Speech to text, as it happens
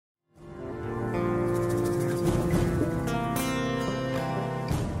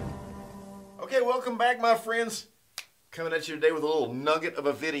welcome back, my friends. Coming at you today with a little nugget of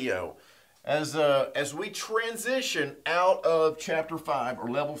a video. As we transition out of Chapter 5, or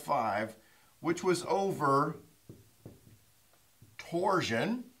Level 5, which was over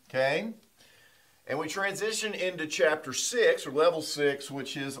torsion, okay? And we transition into Chapter 6, or Level 6,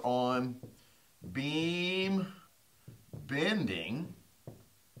 which is on beam bending,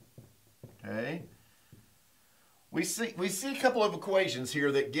 okay? We see a couple of equations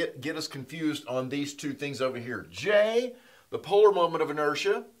here that get us confused on these two things over here. J, the polar moment of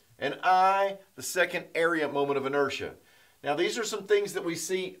inertia, and I, the second area moment of inertia. Now these are some things that we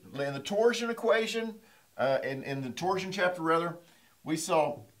see in the torsion equation, in the torsion chapter rather. We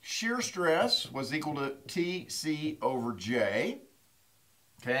saw shear stress was equal to TC over J,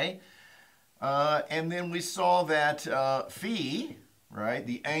 okay? And then we saw that phi, right,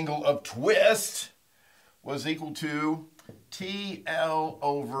 the angle of twist, was equal to TL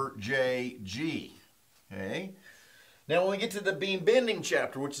over JG, okay? Now when we get to the beam bending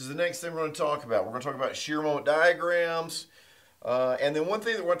chapter, which is the next thing we're going to talk about, we're going to talk about shear moment diagrams. And then one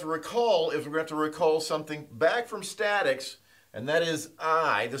thing that we're going to recall is we're going to recall something back from statics, and that is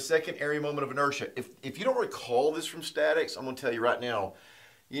I, the second area moment of inertia. If you don't recall this from statics, I'm going to tell you right now,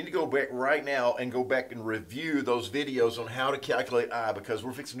 you need to go back right now and go back and review those videos on how to calculate I, because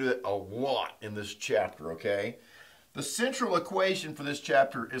we're fixing to do that a lot in this chapter, okay? The central equation for this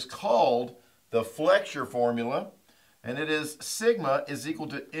chapter is called the flexure formula, and it is sigma is equal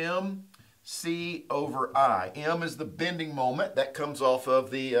to MC over I. M is the bending moment. That comes off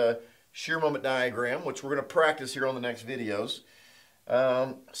of the shear moment diagram, which we're going to practice here on the next videos.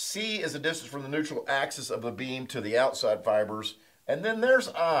 C is the distance from the neutral axis of the beam to the outside fibers. And then there's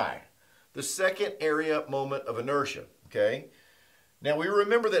I, the second area moment of inertia, okay? Now we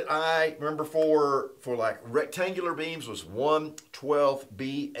remember that I, remember for like rectangular beams was 1/12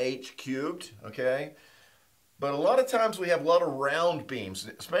 BH cubed, okay? But a lot of times we have a lot of round beams,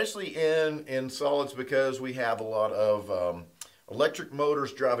 especially in solids, because we have a lot of electric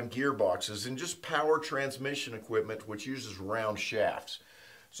motors driving gearboxes and just power transmission equipment which uses round shafts.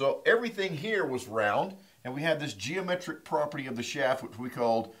 So everything here was round, and we had this geometric property of the shaft which we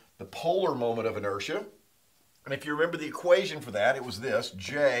called the polar moment of inertia. And if you remember the equation for that, it was this: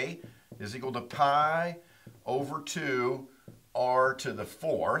 J is equal to pi over 2 r to the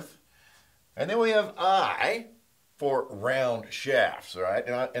 4th. And then we have I for round shafts, all right?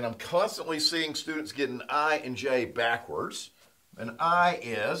 And I'm constantly seeing students getting I and J backwards. And I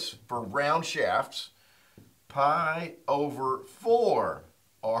is, for round shafts, pi over 4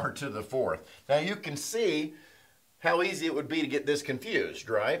 r to the 4th. Now you can see how easy it would be to get this confused,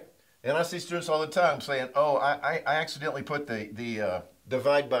 right? And I see students all the time saying, oh, I accidentally put the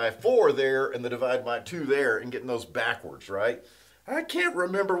divide by 4 there and the divide by 2 there, and getting those backwards, right? I can't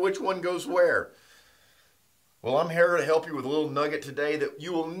remember which one goes where. Well, I'm here to help you with a little nugget today that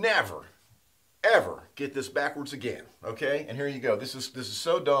you will never, ever get this backwards again, okay? And here you go. This is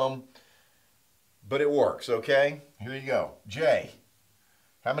so dumb, but it works, okay? Here you go. J.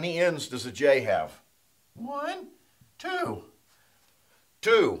 How many ends does a J have? 1, 2.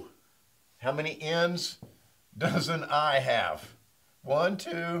 2. How many ends does an I have? 1,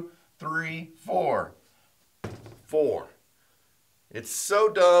 2, 3, 4. 4. It's so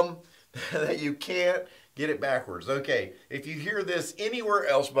dumb that you can't get it backwards. Okay, if you hear this anywhere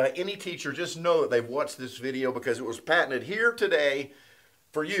else by any teacher, just know that they've watched this video, because it was patented here today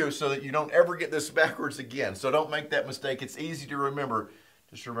for you so that you don't ever get this backwards again. So don't make that mistake. It's easy to remember.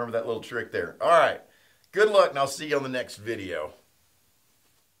 Just remember that little trick there. All right, good luck, and I'll see you on the next video.